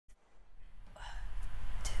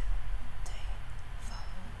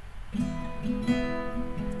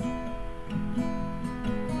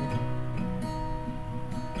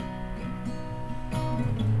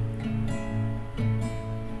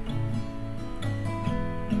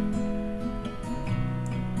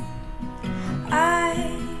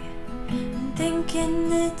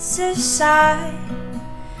thinking it's a sign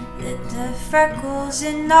that the freckles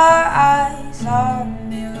in our eyes are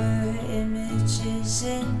mirror images,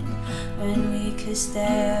 and when we kiss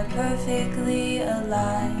they're perfectly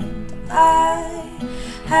aligned. I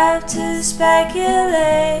have to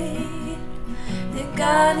speculate that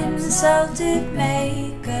God himself did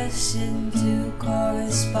make us into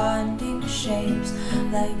corresponding shapes,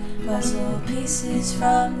 like puzzle pieces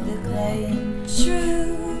from the clay. And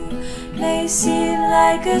true may seem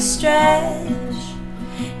like a stretch,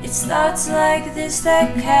 it's thoughts like this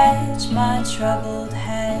that catch my troubled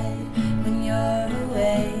head when you're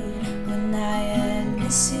away, when I am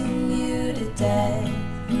missing you to death.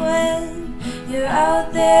 When you're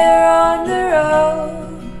out there on the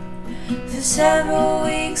road for several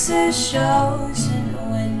weeks of shows, and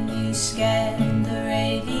when you scan the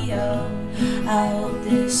radio, I hope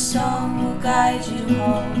this song will guide you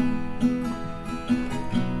home.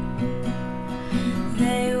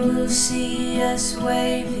 They will see us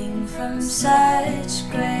waving from such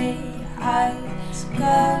great heights.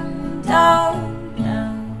 Come down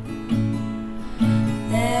now,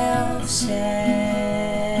 they'll say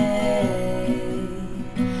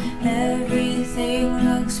everything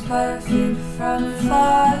looks perfect from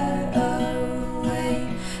far away.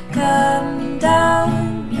 Come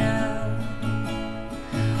down now,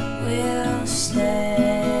 we'll stay.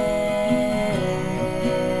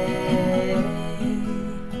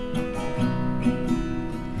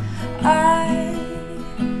 I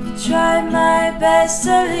try my best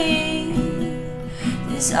to leave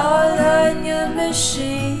this all on your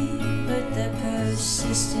machine, but the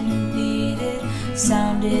persistent beat, it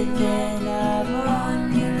sounded then I'm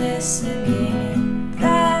on you listening.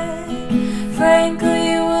 That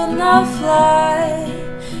frankly will not fly.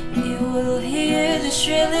 You will hear the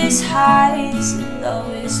shrillest highs and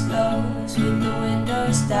lowest lows with the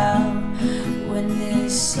windows down, when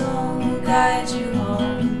this song will guide you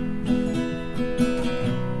home.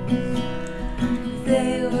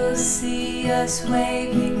 They will see us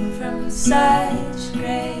waving from such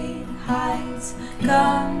great heights.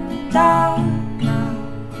 Come down now,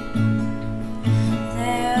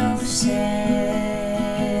 they'll say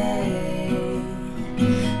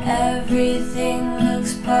everything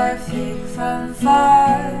looks perfect from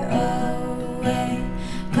far away.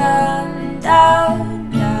 Come down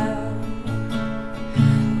now,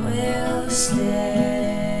 we'll stay.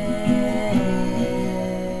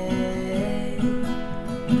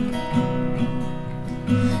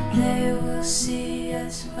 They will see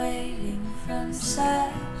us waving from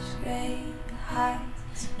such great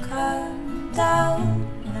heights. Come down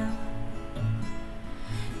now,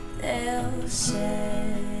 they'll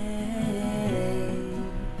say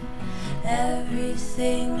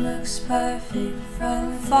everything looks perfect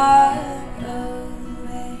from far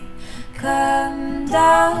away. Come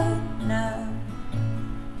down now,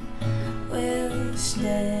 we'll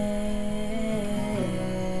stay.